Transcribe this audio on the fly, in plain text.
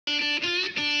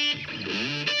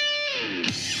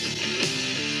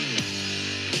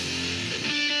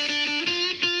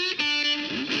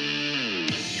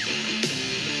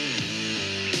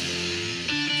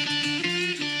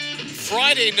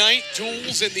Friday night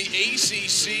duels in the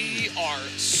ACC are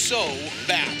so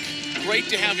back. Great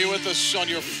to have you with us on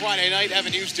your Friday night.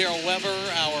 Evan Hughes, Daryl Weber,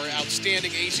 our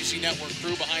outstanding ACC Network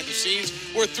crew behind the scenes.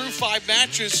 We're through 5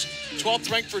 matches. 12th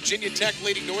ranked Virginia Tech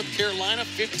leading North Carolina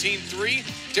 15-3.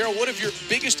 Daryl, what have your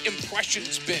biggest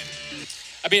impressions been?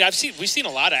 I mean, we've seen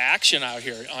a lot of action out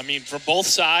here. I mean, from both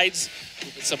sides,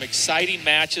 some exciting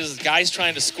matches, guys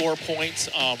trying to score points.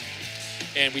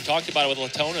 And we talked about it with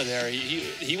Latona there.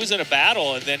 He was in a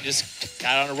battle and then just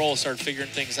got on a roll, started figuring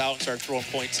things out, and started throwing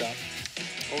points up.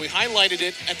 Well, we highlighted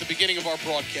it at the beginning of our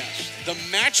broadcast. The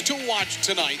match to watch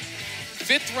tonight,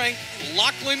 5th-ranked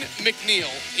Lachlan McNeil.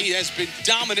 He has been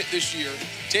dominant this year,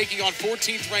 taking on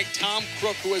 14th-ranked Tom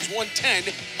Crook, who has won 10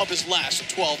 of his last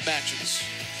 12 matches.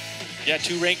 Yeah,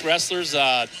 2 ranked wrestlers.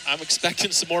 I'm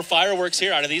expecting some more fireworks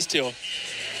here out of these two.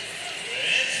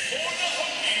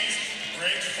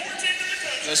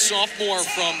 The sophomore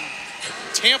from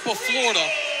Tampa, Florida.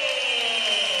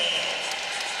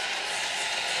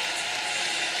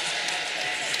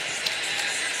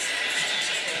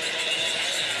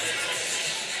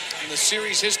 In the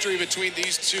series history between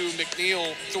these two,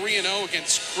 McNeil 3-0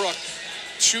 against Crook.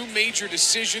 2 major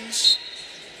decisions,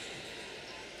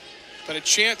 but a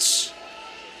chance,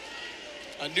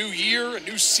 a new year, a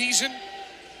new season.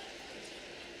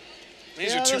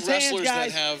 These are 2 wrestlers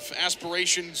that have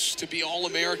aspirations to be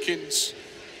All-Americans.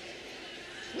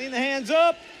 Clean the hands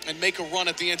up. And make a run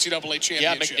at the NCAA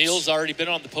championships. Yeah, McNeil's already been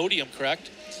on the podium, correct?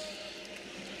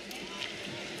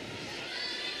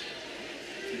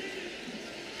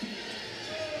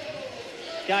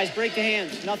 Guys, break the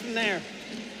hands. Nothing there.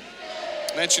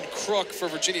 Mentioned Crook for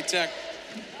Virginia Tech.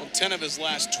 Won 10 of his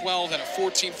last 12. Had a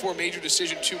 14-4 major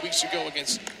decision 2 weeks ago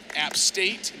against App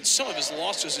State. And some of his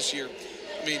losses this year,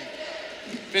 I mean,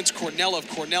 Vince Cornell of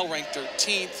Cornell ranked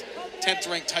 13th. 10th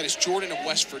ranked Titus Jordan of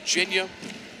West Virginia.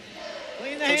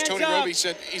 Coach Tony Roby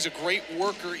said he's a great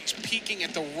worker. He's peaking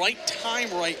at the right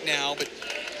time right now, but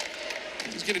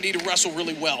he's going to need to wrestle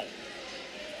really well.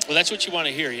 Well, that's what you want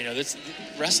to hear. You know, this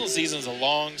wrestling season is a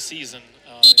long season.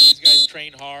 These guys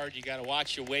train hard. You got to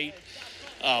watch your weight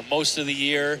most of the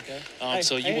year.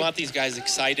 So you want these guys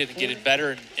excited and getting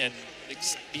better and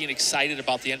being excited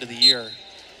about the end of the year,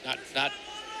 not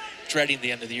dreading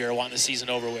the end of the year, wanting the season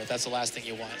over with. That's the last thing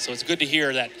you want. So it's good to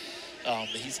hear that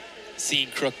he's seeing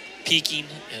Crook peaking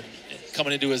and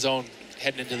coming into his own,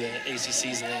 heading into the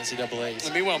ACCs and the NCAAs.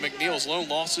 And meanwhile, McNeil's lone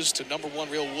losses to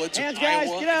 #1 Real Woods of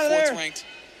Iowa, and 4th-ranked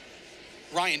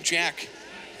Ryan Jack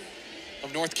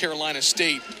of North Carolina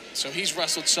State. So he's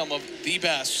wrestled some of the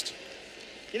best.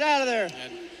 Get out of there.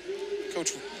 And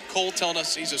Coach Cole telling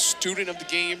us he's a student of the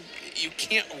game. You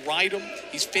can't ride him.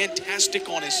 He's fantastic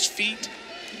on his feet.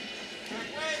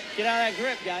 Get out of that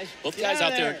grip, guys. Both guys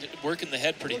out there working the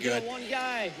head pretty good. One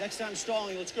guy. Next time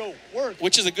stalling. Let's go. Work.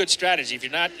 Which is a good strategy. If you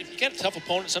get a tough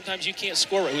opponent, sometimes you can't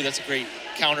score. Ooh, that's a great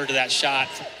counter to that shot.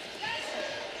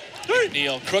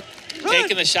 McNeil. Crook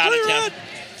taking the shot attempt.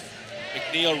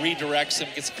 McNeil redirects him,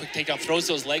 gets a quick takedown, throws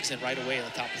those legs in right away in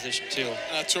the top position, too.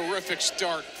 A terrific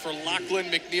start for Lachlan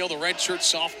McNeil, the redshirt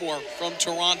sophomore from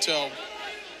Toronto.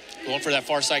 Going for that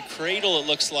far side cradle, it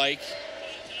looks like.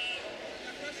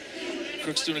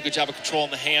 Crook's doing a good job of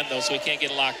controlling the hand, though, so he can't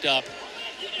get locked up.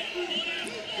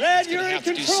 Red, He's going to have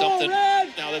to do something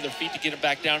now that their feet to get him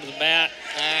back down to the mat.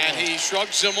 And he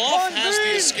shrugs him off, has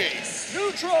the escape.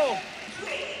 Neutral.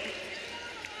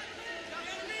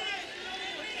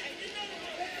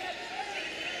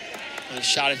 And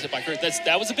shot it by Crook.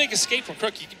 That was a big escape from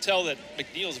Crook. You can tell that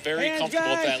McNeil's very comfortable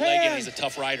with that leg, and he's a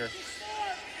tough rider.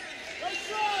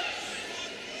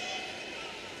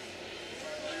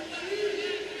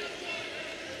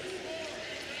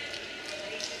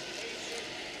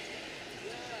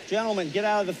 Gentlemen, get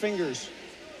out of the fingers.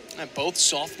 And both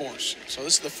sophomores. So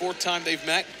this is the 4th time they've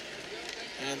met,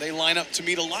 and they line up to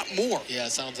meet a lot more. Yeah,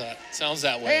 it sounds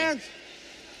that way. Hands.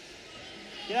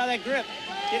 Get out of that grip.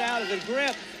 Get out of the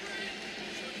grip.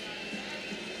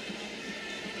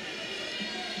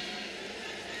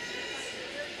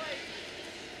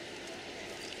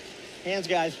 Hands,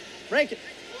 guys. Break it.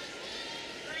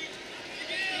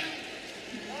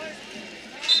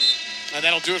 And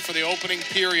that'll do it for the opening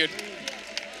period.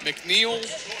 McNeil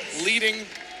leading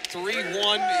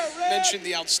 3-1. Mentioned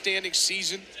the outstanding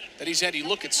season that he's had. You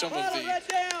look at some of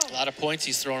a lot of points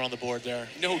he's throwing on the board there.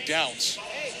 No doubts.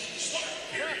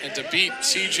 And to beat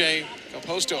CJ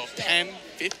Composto of Penn,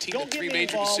 15-3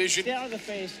 major decision. Get out of the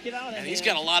face. Get out of and he's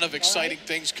got a lot of exciting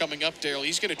things coming up, Daryl.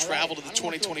 He's going to travel to the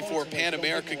 2024 Pan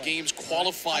America Games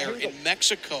qualifier in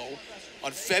Mexico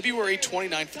on February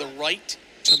 29th for the right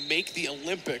to make the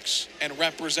Olympics and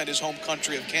represent his home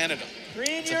country of Canada. Green,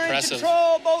 It's you're impressive. in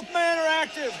control. Both men are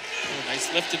active. Oh,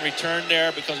 nice lift and return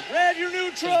there because Red, you're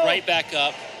neutral. right back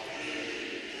up.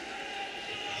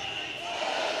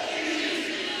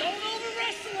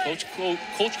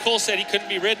 Coach Cole said he couldn't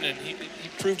be ridden, and he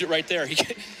proved it right there.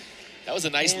 That was a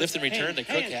nice lift and return that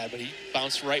Crook had, but he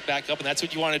bounced right back up, and that's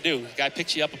what you want to do. The guy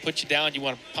picks you up and puts you down. You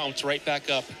want to bounce right back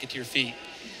up and get to your feet.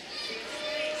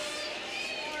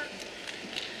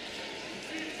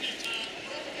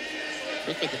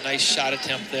 Crook with a nice shot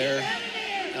attempt there.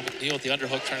 Now McNeil with the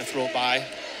underhook trying to throw it by.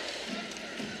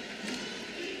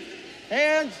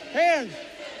 Hands, hands.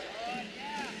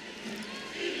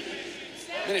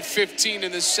 Minute 15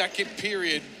 in the second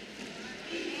period.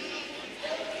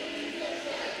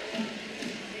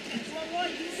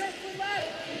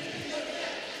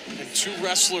 And two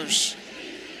wrestlers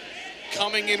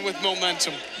coming in with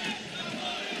momentum.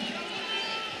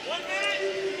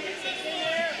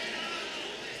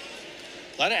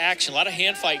 A lot of action, a lot of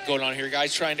hand fight going on here.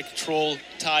 Guys trying to control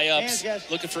tie-ups,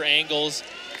 looking for angles.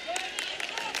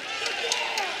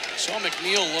 Saw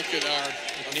McNeil look at our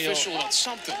official about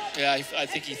something. Yeah, I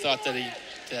think he thought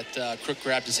that Crook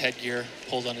grabbed his headgear,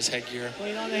 pulled on his headgear.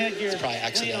 Clean on the headgear. It's probably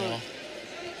accidental.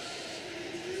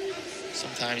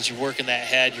 Sometimes you work in that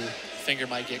head, your finger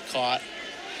might get caught.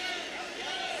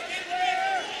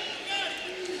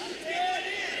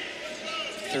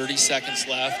 .30 seconds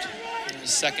left in the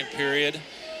second period.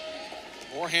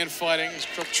 More hand fighting as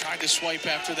Crook tried to swipe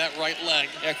after that right leg.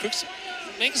 Yeah, Crook's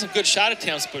making some good shot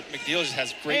attempts, but McNeil just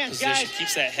has great position,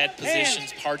 keeps that head position.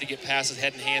 It's hard to get past his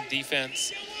head and hand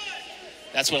defense.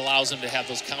 That's what allows him to have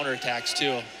those counterattacks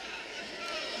too.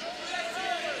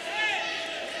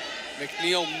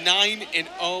 McNeil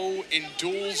 9-0 in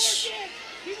duels.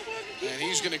 And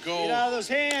he's going to go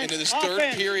into this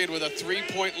third period with a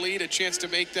 3-point lead, a chance to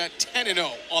make that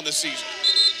 10-0 on the season.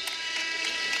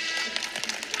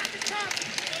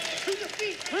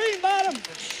 Green bottom.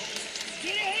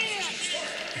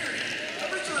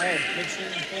 Hey, make sure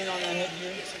you clean on that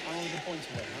headgear. I don't want the points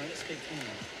away. All right, stay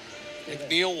clean.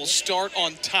 McNeil will start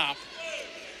on top.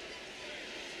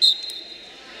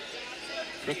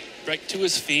 Crook right to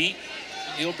his feet.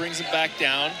 McNeil brings him back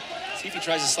down. See if he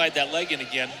tries to slide that leg in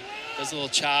again. Does a little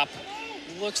chop.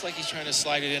 Looks like he's trying to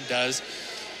slide it in, does.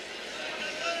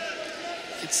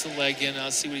 Gets the leg in. I'll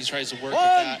see what he tries to work with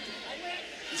that.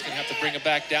 He's going to have to bring it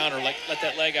back down or let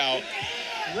that leg out.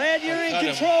 Red, you're in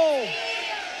control.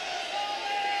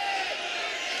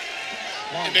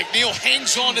 And McNeil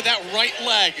hangs on to that right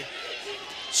leg.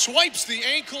 Swipes the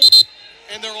ankle,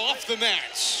 and they're off the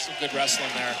mat. Some good wrestling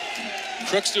there.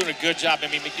 Crook's doing a good job. I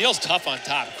mean, McNeil's tough on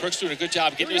top. Crook's doing a good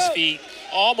job getting to his feet,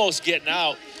 almost getting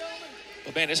out.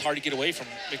 But, man, it's hard to get away from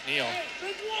McNeil.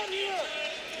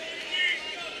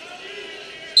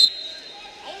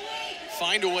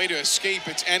 Find a way to escape.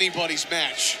 It's anybody's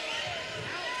match.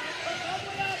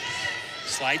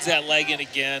 Slides that leg in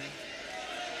again.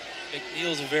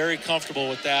 McNeil's very comfortable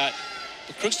with that.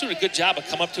 But Crook's doing a good job of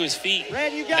coming up to his feet.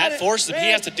 Red, you got that forces him.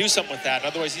 He has to do something with that.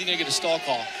 Otherwise, he's going to get a stall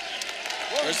call.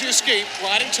 There's the escape.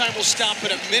 Riding time will stop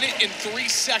at 1 minute and 3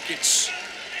 seconds.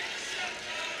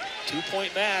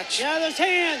 2-point match. Yeah, those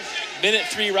hands. Minute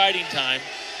 3 riding time.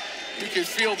 You can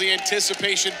feel the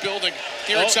anticipation building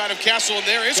here inside of Castle, and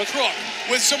there is Crook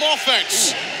with some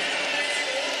offense.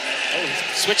 Oh,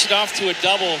 switching off to a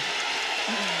double.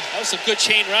 That was some good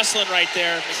chain wrestling right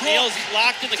there. McNeil's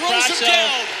locked in the crotch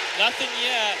zone. Nothing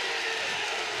yet.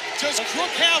 Does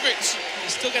Crook have it?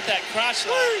 He's still got that crotch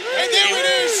lock. And there it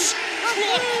is.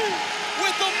 Crook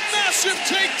with a massive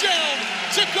takedown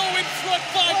to go in front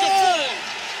 5-4.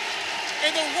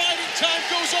 And the riding time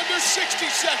goes under 60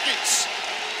 seconds.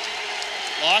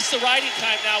 Lost the riding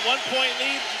time now. 1-point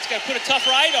lead. He's got to put a tough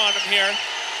ride on him here.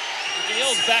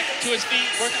 McNeil's back to his feet,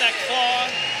 working that claw.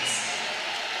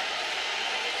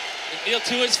 McNeil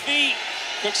to his feet.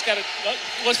 Crook's got to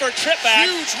goes for a trip back.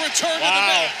 Huge return to the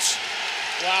match.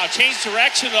 Wow, changed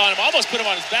direction on him. Almost put him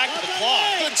on his back with the claw.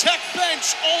 The tech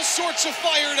bench, all sorts of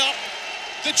fired up.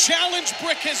 The challenge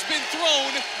brick has been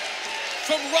thrown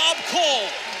from Rob Cole.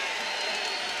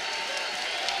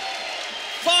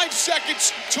 5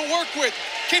 seconds to work with.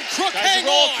 Can Crook hang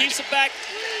on? Keeps it back.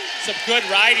 Some good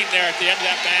riding there at the end of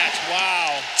that match.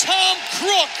 Wow. Tom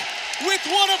Crook with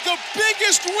one of the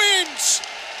biggest wins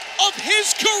of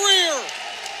his career.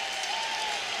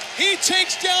 He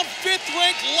takes down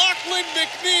 5th-ranked Lachlan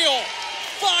McNeil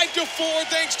 5-4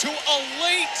 thanks to a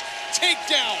late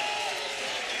takedown.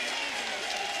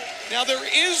 Now there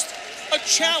is a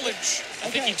challenge.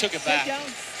 I think he took it back.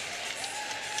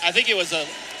 I think it was a.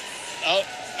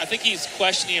 I think he's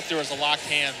questioning if there was a locked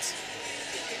hands.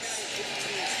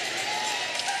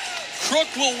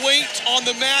 Crook will wait on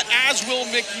the mat, as will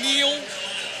McNeil.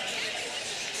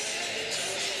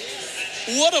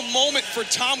 What a moment for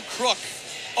Tom Crook.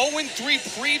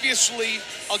 0-3 previously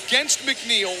against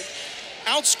McNeil.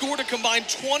 Outscored a combined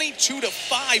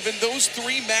 22-5 in those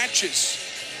 3 matches.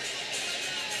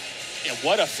 Yeah,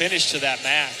 what a finish to that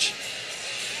match.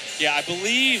 Yeah, I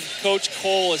believe Coach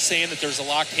Cole is saying that there's a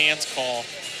locked hands call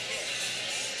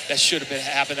that should have been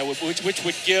happened, which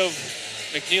would give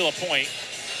McNeil a point,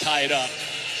 tie it up.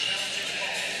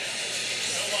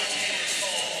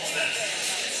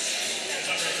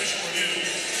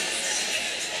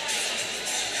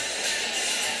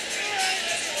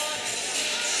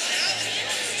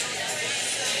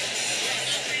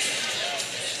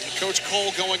 Coach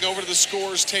Cole going over to the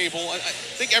scores table. I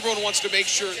think everyone wants to make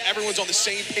sure everyone's on the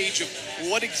same page of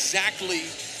what exactly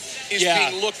is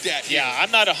being looked at here. Yeah, I'm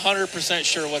not 100%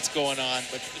 sure what's going on,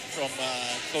 but from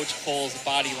Coach Cole's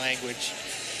body language,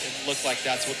 it looked like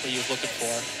that's what he was looking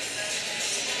for.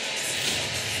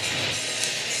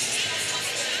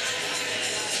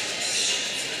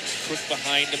 Crook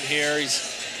behind him here. He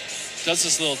does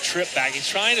this little trip back. He's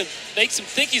trying to make him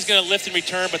think he's going to lift and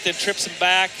return, but then trips him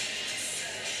back.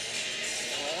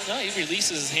 No, he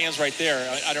releases his hands right there.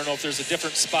 I don't know if there's a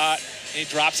different spot. And he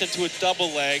drops into a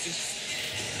double leg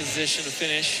position to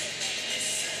finish.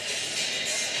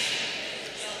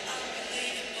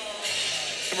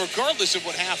 And regardless of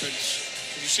what happens,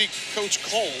 you see Coach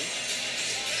Cole,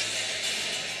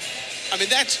 I mean,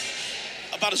 that's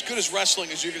about as good as wrestling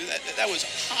as you're going to. That was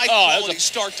high quality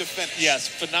start to finish. Yes,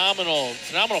 phenomenal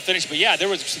finish. But yeah, there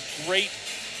was some great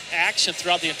action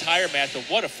throughout the entire match, but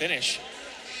what a finish.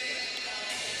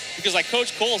 Because like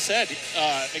Coach Cole said,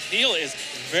 McNeil is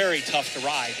very tough to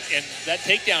ride. And that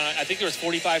takedown, I think there was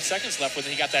 45 seconds left when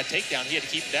he got that takedown. He had to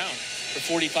keep him down for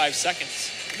 45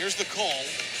 seconds. Here's the call.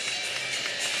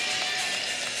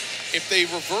 If they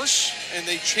reverse and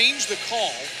they change the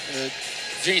call. The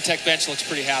Virginia Tech bench looks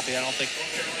pretty happy. I don't think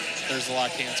there's a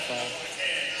locked hands call.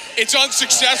 It's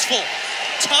unsuccessful.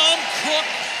 Tom Crook,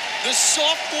 the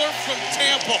sophomore from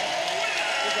Tampa.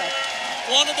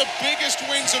 One of the biggest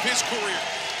wins of his career.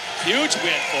 Huge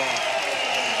win for him.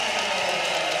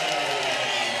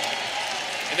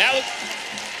 And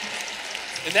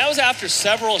that was after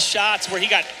several shots where he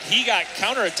got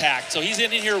counterattacked. So he's in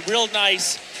here real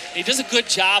nice. And he does a good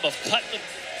job of cutting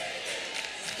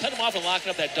him off and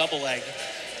locking up that double leg.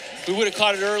 If we would have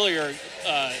caught it earlier,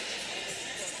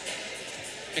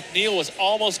 McNeil was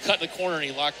almost cut in the corner and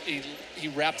he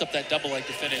wrapped up that double leg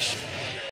to finish.